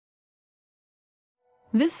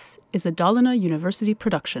This is a Dalarna University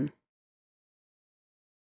production.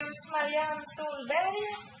 Marianne Solberg,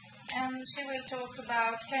 and she will talk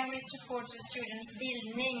about can we support the students'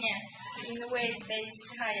 bildning in a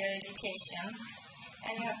web-based higher education.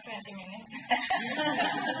 And you have 20 minutes.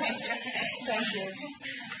 Thank you.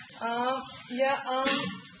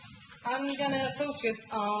 I'm going to focus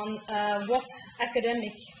on what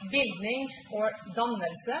academic bildning, or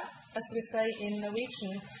dannelse, as we say in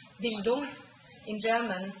Norwegian, Bildung in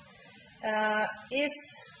German, is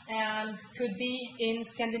and could be in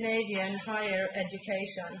Scandinavian higher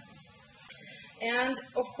education. And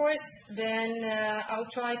of course, then I'll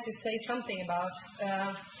try to say something about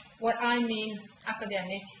what I mean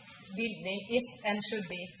academic bildning is and should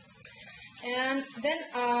be. And then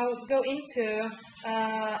I'll go into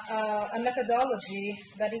a methodology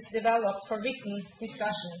that is developed for written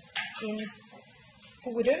discussion in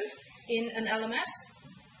Forum, in an LMS.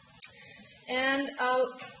 And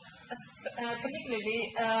I'll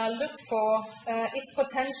particularly look for its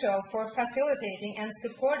potential for facilitating and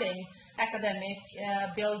supporting academic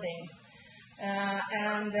building,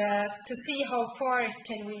 and to see how far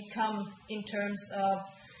can we come in terms of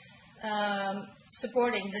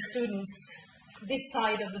supporting the students, this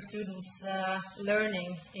side of the students'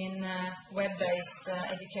 learning in web-based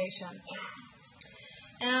education.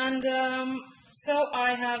 And so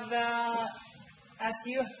I have, as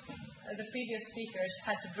the previous speakers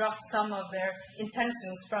had to drop some of their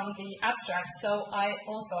intentions from the abstract, so I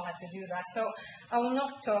also had to do that. So I will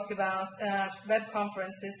not talk about web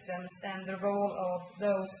conference systems and the role of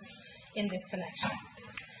those in this connection.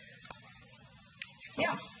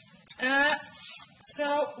 Yeah.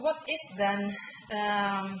 So what is then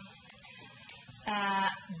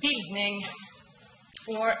bildning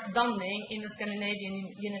or danning in a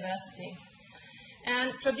Scandinavian university?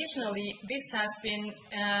 And traditionally, this has been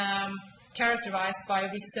characterized by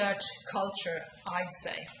research culture, I'd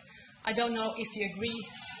say. I don't know if you agree,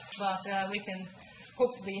 but we can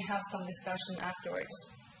hopefully have some discussion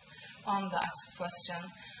afterwards on that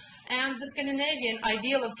question. And the Scandinavian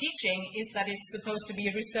ideal of teaching is that it's supposed to be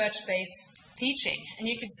a research-based teaching. And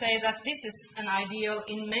you could say that this is an ideal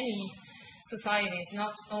in many societies,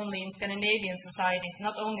 not only in Scandinavian societies,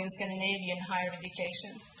 not only in Scandinavian higher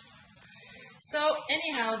education. So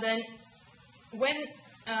anyhow, then, when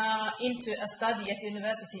into a study at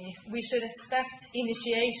university, we should expect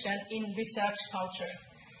initiation in research culture.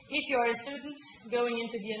 If you are a student going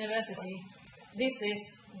into the university, this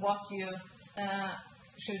is what you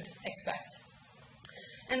should expect.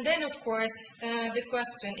 And then, of course, the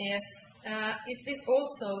question is this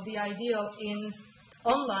also the ideal in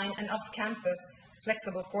online and off-campus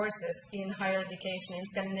flexible courses in higher education in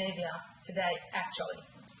Scandinavia today, actually?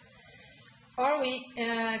 Are we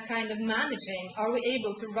kind of managing, are we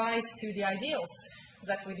able to rise to the ideals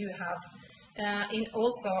that we do have in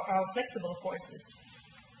also our flexible courses?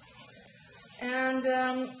 And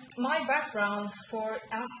my background for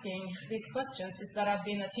asking these questions is that I've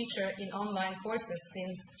been a teacher in online courses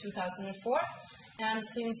since 2004, and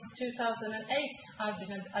since 2008 I've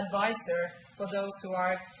been an advisor for those who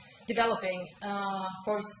are developing,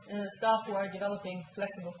 for staff who are developing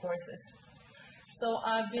flexible courses. So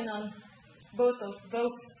I've been on both of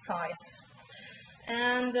those sides.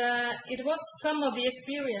 And it was some of the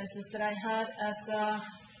experiences that I had as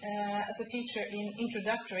a teacher in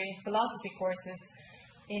introductory philosophy courses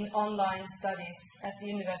in online studies at the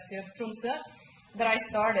University of Tromsø that I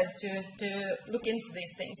started to look into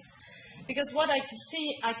these things. Because what I could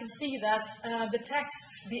see that the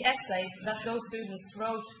texts, the essays that those students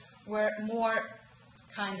wrote were more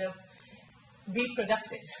kind of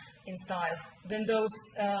reproductive in style than those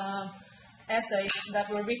essays that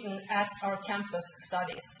were written at our campus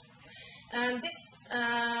studies. And this,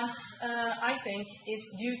 I think, is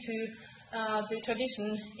due to the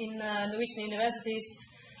tradition in Norwegian universities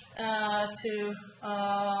to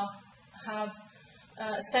have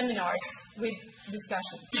seminars with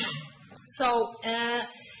discussion. So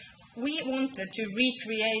we wanted to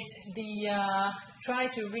try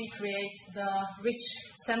to recreate the rich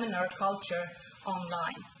seminar culture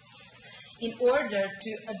online in order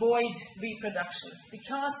to avoid reproduction,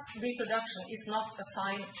 because reproduction is not a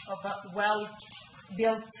sign of a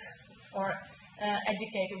well-built or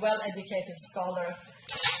well-educated scholar,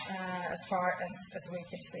 as far as we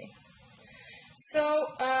can see. So,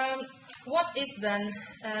 what is then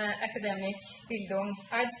academic bildung?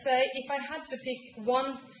 I'd say if I had to pick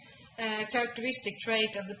one characteristic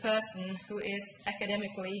trait of the person who is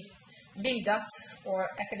academically bildat or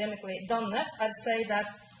academically dannet, I'd say that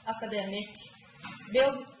academic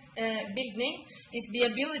bildning is the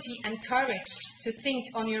ability and courage to think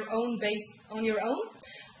on your own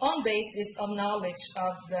on basis of knowledge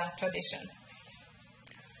of the tradition.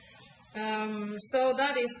 So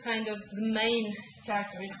that is kind of the main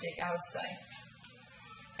characteristic, I would say.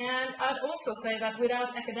 And I'd also say that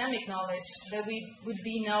without academic knowledge, there would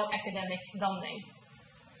be no academic danning.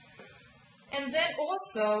 And then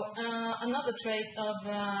also, another trait of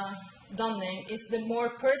danning is the more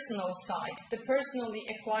personal side, the personally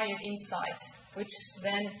acquired insight, which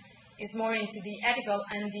then is more into the ethical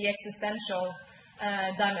and the existential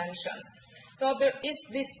dimensions. So there is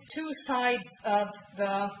these two sides of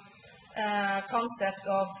the concept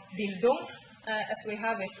of Bildung, as we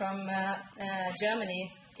have it from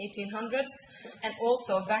Germany, 1800s, and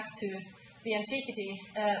also back to the antiquity,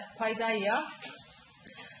 paideia.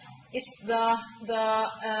 It's the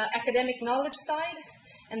academic knowledge side,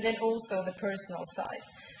 and then also the personal side.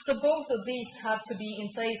 So both of these have to be in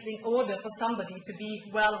place in order for somebody to be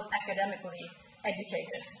well academically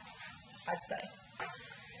educated, I'd say.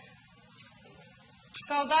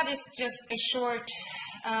 So that is just a short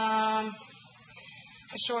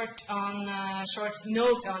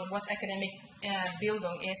note on what academic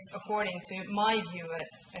Bildung is, according to my view,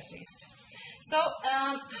 at least. So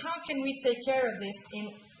how can we take care of this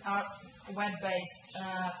in our web-based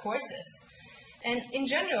courses? And in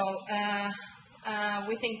general,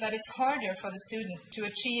 we think that it's harder for the student to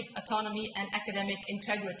achieve autonomy and academic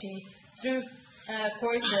integrity through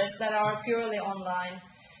courses that are purely online,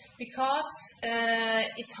 because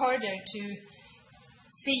it's harder to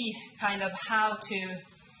see kind of how to,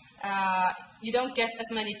 you don't get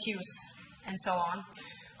as many cues and so on.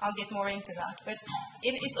 I'll get more into that. But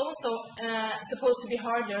it's also supposed to be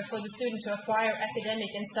harder for the student to acquire academic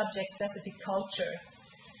and subject-specific culture.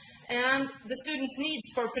 And the student's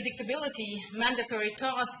needs for predictability, mandatory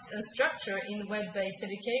tasks, and structure in web-based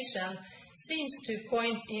education seems to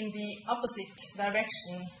point in the opposite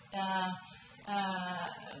direction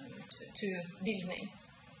to Bildung.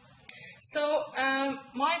 So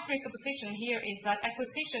my presupposition here is that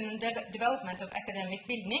acquisition and development of academic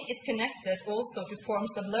Bildung is connected also to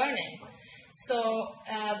forms of learning. So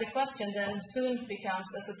the question then soon becomes,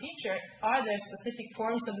 as a teacher, are there specific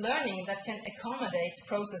forms of learning that can accommodate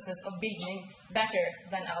processes of Bildung better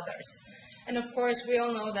than others? And of course, we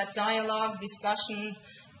all know that dialogue, discussion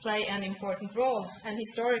play an important role. And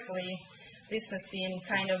historically, this has been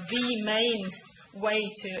kind of the main way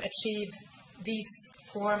to achieve these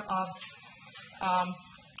form of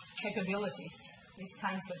capabilities, these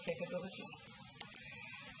kinds of capabilities.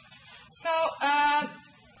 So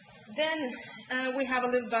then we have a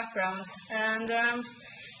little background, and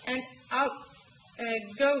I'll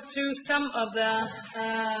go through some of the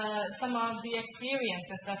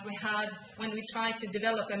experiences that we had when we tried to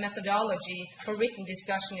develop a methodology for written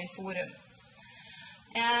discussion in Forum.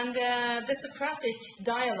 And the Socratic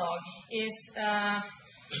dialogue is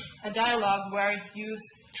a dialogue where you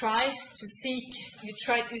try to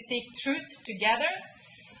seek truth together.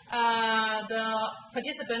 The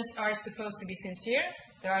participants are supposed to be sincere.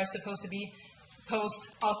 They are supposed to be posed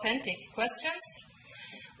authentic questions.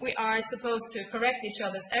 We are supposed to correct each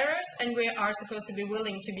other's errors, and we are supposed to be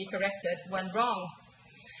willing to be corrected when wrong.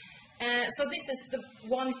 So this is the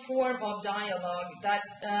one form of dialogue that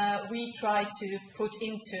we try to put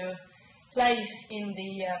into play in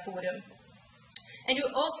the Forum. And you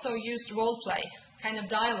also used role play, kind of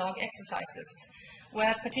dialogue exercises,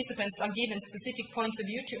 where participants are given specific points of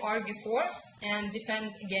view to argue for and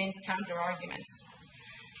defend against counter-arguments.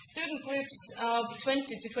 Student groups of 20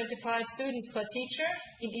 to 25 students per teacher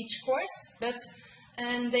in each course,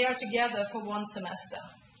 and they are together for one semester,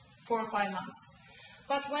 4 or 5 months.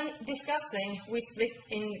 But when discussing, we split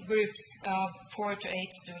in groups of 4 to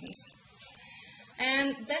 8 students.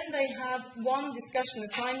 And then they have one discussion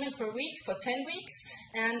assignment per week for 10 weeks,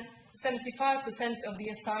 and 75% of the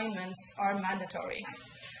assignments are mandatory.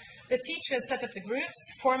 The teacher sets up the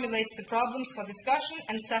groups, formulates the problems for discussion,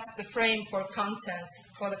 and sets the frame for the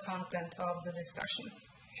content of the discussion.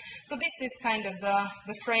 So this is kind of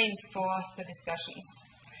the frames for the discussions.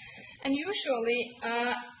 And usually,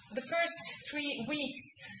 the first 3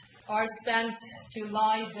 weeks are spent to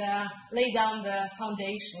lay down the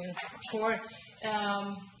foundation for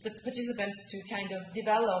the participants to kind of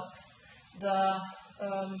develop the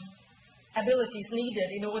abilities needed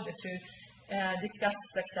in order to discuss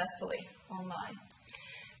successfully online.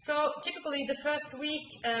 So typically the first week,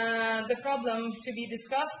 the problem to be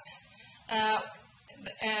discussed,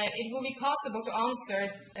 it will be possible to answer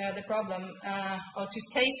the problem or to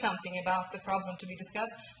say something about the problem to be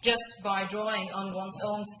discussed just by drawing on one's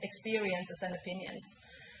own experiences and opinions.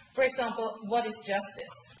 For example, what is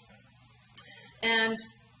justice? And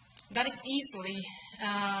that is easily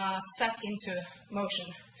set into motion,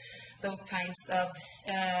 those kinds of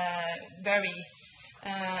very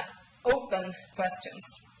open questions.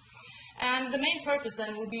 And the main purpose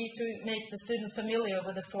then will be to make the students familiar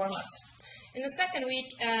with the format. In the second week,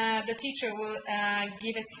 the teacher will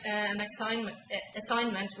give an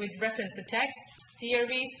assignment with reference to texts,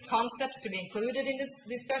 theories, concepts to be included in this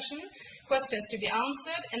discussion, questions to be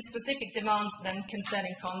answered, and specific demands then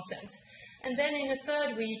concerning content. And then in the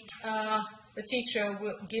third week, the teacher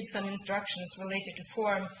will give some instructions related to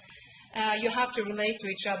form. You have to relate to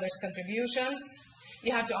each other's contributions,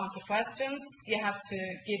 you have to answer questions, you have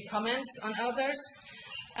to give comments on others,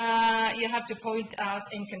 you have to point out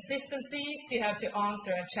inconsistencies, you have to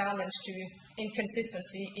answer a challenge to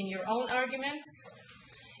inconsistency in your own arguments,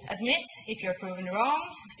 admit if you're proven wrong,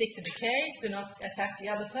 stick to the case, do not attack the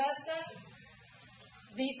other person.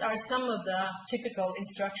 These are some of the typical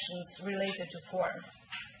instructions related to form.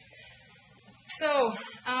 So,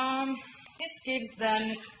 this gives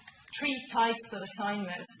then 3 types of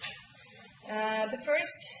assignments. The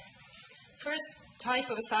first type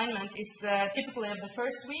of assignment is typically of the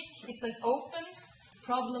first week. It's an open,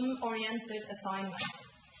 problem-oriented assignment.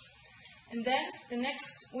 And then the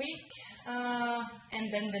next week,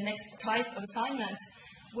 and then the next type of assignment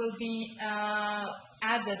will be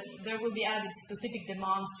added. There will be added specific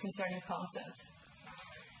demands concerning content.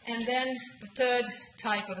 And then the third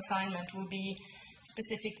type of assignment will be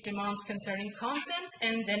specific demands concerning content,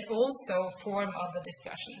 and then also form of the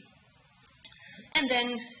discussion. And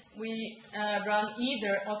then we run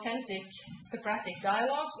either authentic Socratic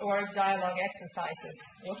dialogues or dialogue exercises,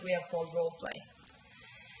 what we have called role play.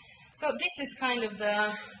 So this is kind of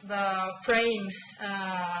the frame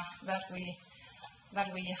that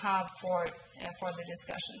we have for the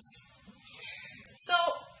discussions. So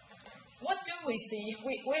what do we see?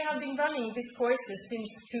 We have been running these courses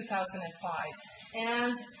since 2005,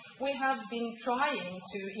 and we have been trying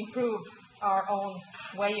to improve our own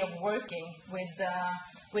way of working with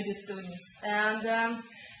the students. And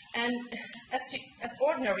as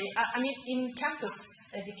ordinary, I mean, in campus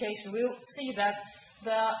education, we'll see that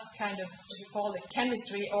the kind of, what you call it,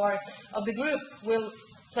 chemistry or of the group will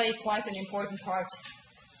play quite an important part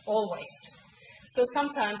always. So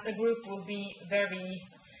sometimes a group will be very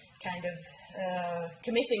kind of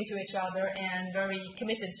committing to each other and very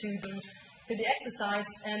committed to the exercise,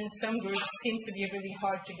 and some groups seem to be really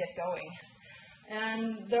hard to get going.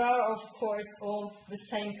 And there are, of course, all the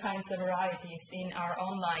same kinds of varieties in our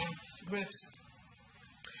online groups.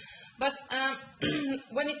 But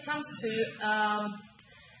when it comes to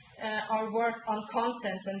our work on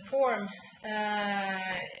content and form,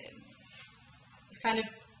 it's kind of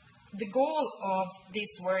the goal of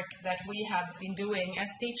this work that we have been doing as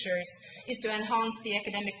teachers is to enhance the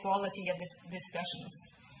academic quality of these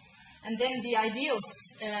discussions. And then the ideals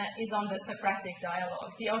is on the Socratic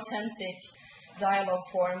dialogue, the authentic dialogue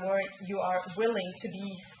form where you are willing to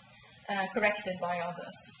be corrected by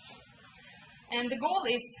others. And the goal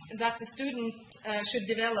is that the student should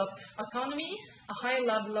develop autonomy, a high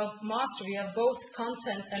level of mastery of both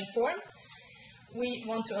content and form. We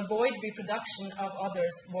want to avoid reproduction of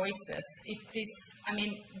others' voices. If this, I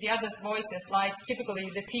mean, the others' voices, like typically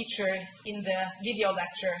the teacher in the video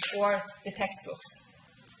lecture or the textbooks.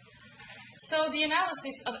 So the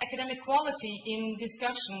analysis of academic quality in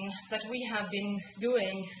discussion that we have been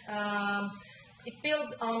doing, it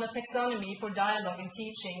builds on a taxonomy for dialogue and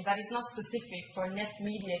teaching that is not specific for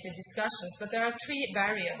net-mediated discussions, but there are 3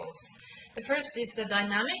 variables. The first is the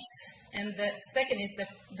dynamics, and the second is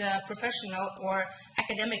the professional or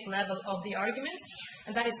academic level of the arguments,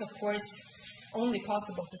 and that is, of course, only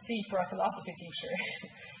possible to see for a philosophy teacher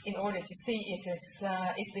in order to see if it's,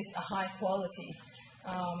 is this a high-quality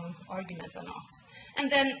argument or not. And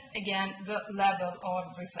then, again, the level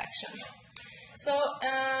of reflection. So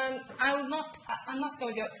I'm not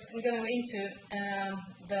going to go into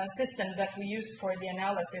the system that we used for the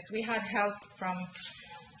analysis. We had help from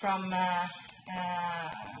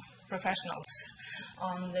professionals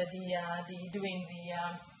on doing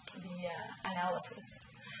the analysis.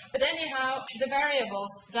 But anyhow, the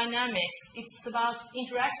variables, dynamics, it's about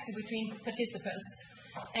interaction between participants.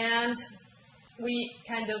 And we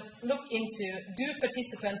kind of look into, do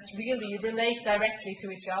participants really relate directly to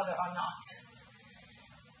each other or not?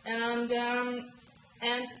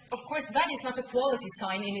 And of course, that is not a quality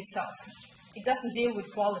sign in itself. It doesn't deal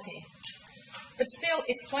with quality. But still,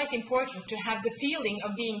 it's quite important to have the feeling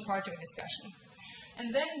of being part of a discussion.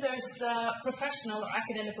 And then there's the professional or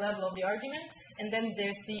academic level of the arguments, and then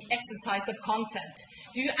there's the exercise of content.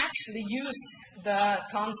 Do you actually use the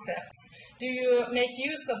concepts? Do you make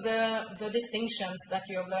use of the distinctions that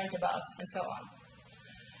you have learned about, and so on?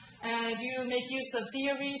 Do you make use of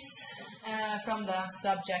theories from the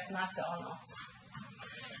subject matter or not?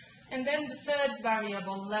 And then the third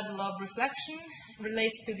variable, level of reflection,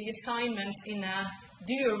 relates to the assignments in a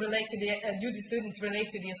do the student relate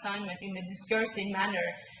to the assignment in a discursive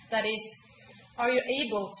manner? That is, are you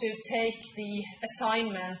able to take the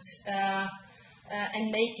assignment and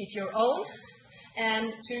make it your own,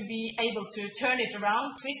 and to be able to turn it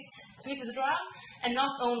around, twist it around, and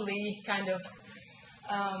not only kind of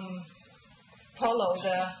follow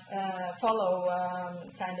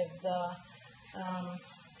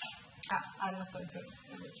I'm not going to.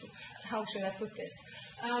 How should I put this?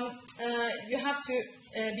 You have to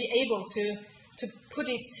be able to put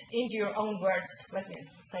it into your own words. Let me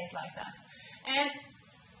say it like that. And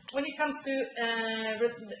when it comes to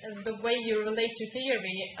the way you relate to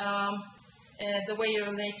theory, the way you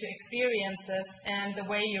relate to experiences, and the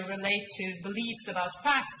way you relate to beliefs about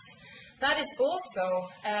facts, that is also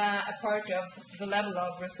a part of the level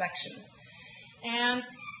of reflection. And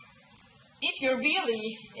if you're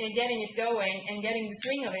really getting it going and getting the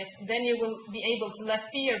swing of it, then you will be able to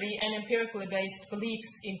let theory and empirically based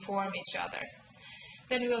beliefs inform each other.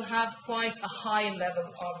 Then you will have quite a high level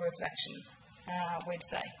of reflection, we'd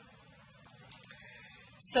say.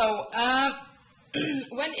 So,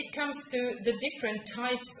 when it comes to the different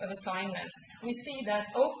types of assignments, we see that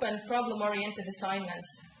open problem-oriented assignments,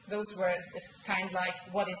 those were the kind like,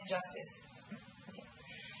 what is justice?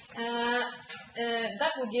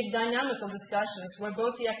 That will give dynamical discussions where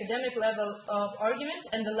both the academic level of argument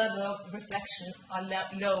and the level of reflection are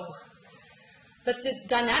low. But the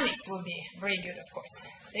dynamics will be very good, of course.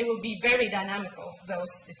 They will be very dynamical,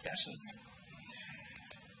 those discussions.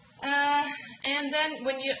 And then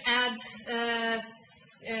when you add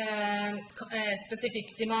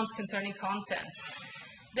specific demands concerning content,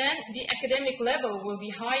 then the academic level will be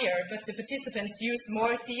higher, but the participants use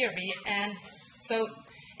more theory, and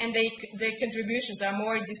their contributions are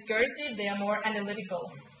more discursive, they are more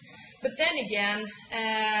analytical. But then again,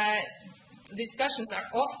 discussions are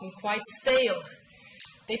often quite stale.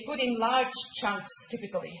 They put in large chunks,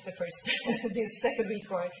 typically, the first, this second week,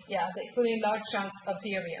 they put in large chunks of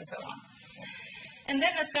theory and so on. And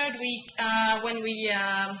then the third week, when we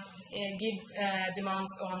give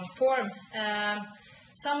demands on form,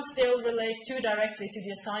 some still relate too directly to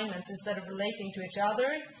the assignments instead of relating to each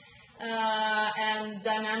other. And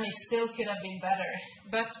dynamics still could have been better.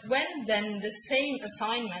 But when then the same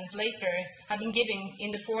assignment later had been given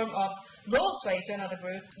in the form of role play to another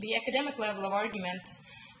group, the academic level of argument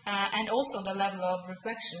and also the level of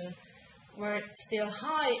reflection were still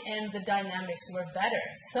high and the dynamics were better.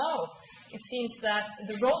 So it seems that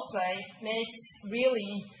the role play makes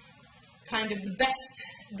really kind of the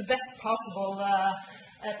best possible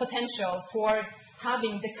potential for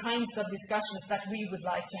having the kinds of discussions that we would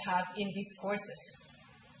like to have in these courses.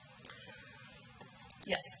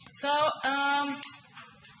 Yes, so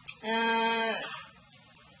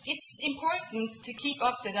it's important to keep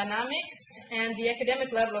up the dynamics, and the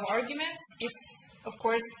academic level of arguments is, of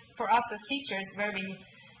course, for us as teachers, very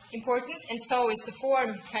important, and so is the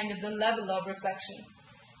form, kind of the level of reflection.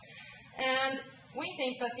 And we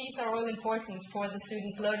think that these are all important for the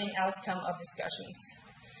students' learning outcome of discussions.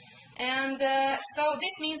 And so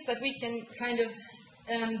this means that we can kind of,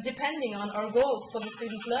 depending on our goals for the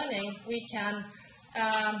students' learning, we can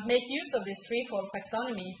make use of this threefold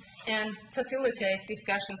taxonomy and facilitate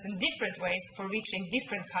discussions in different ways for reaching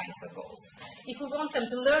different kinds of goals. If we want them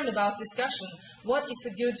to learn about discussion, what is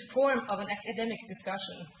a good form of an academic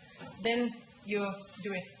discussion, then you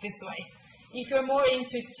do it this way. If you're more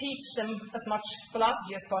into teach them as much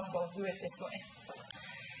philosophy as possible, do it this way.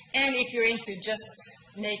 And if you're into just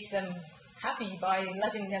make them happy by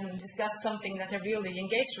letting them discuss something that they're really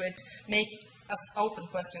engaged with, make as open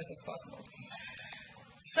questions as possible.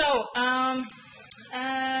 So,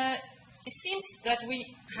 it seems that we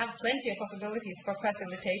have plenty of possibilities for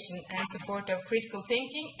facilitation and support of critical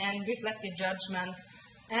thinking and reflective judgment,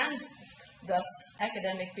 and thus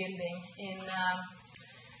academic building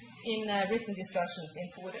in written discussions in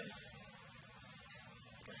Forum.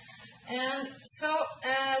 And so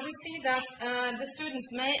we see that the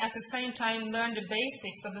students may at the same time learn the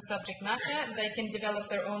basics of the subject matter. They can develop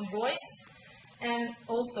their own voice and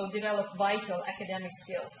also develop vital academic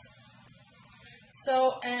skills.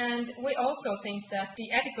 So, and we also think that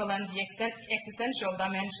the ethical and the existential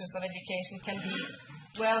dimensions of education can be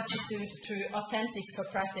well pursued through authentic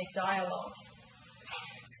Socratic dialogue.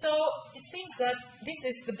 So it seems that this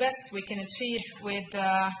is the best we can achieve with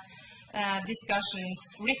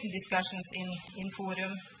discussions, written discussions in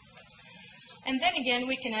Forum. And then again,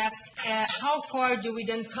 we can ask, how far do we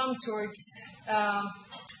then come towards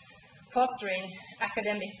fostering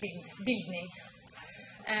academic building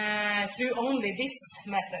through only this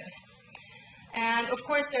method? And of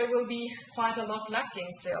course, there will be quite a lot lacking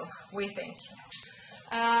still, we think.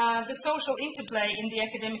 The social interplay in the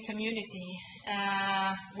academic community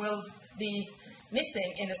will be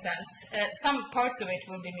missing in a sense. Some parts of it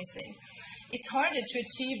will be missing. It's harder to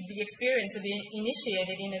achieve the experience of being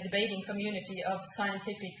initiated in a debating community of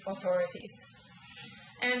scientific authorities.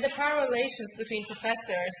 And the power relations between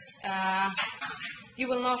professors, you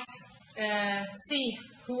will not see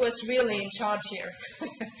who was really in charge here,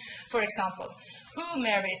 for example. Who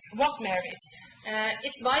merits, what merits?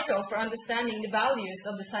 It's vital for understanding the values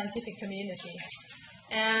of the scientific community.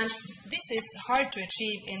 And this is hard to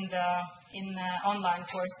achieve in online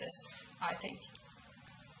courses, I think.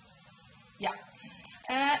 Yeah.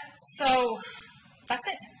 So that's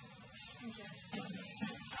it. Thank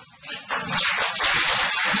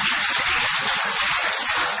you.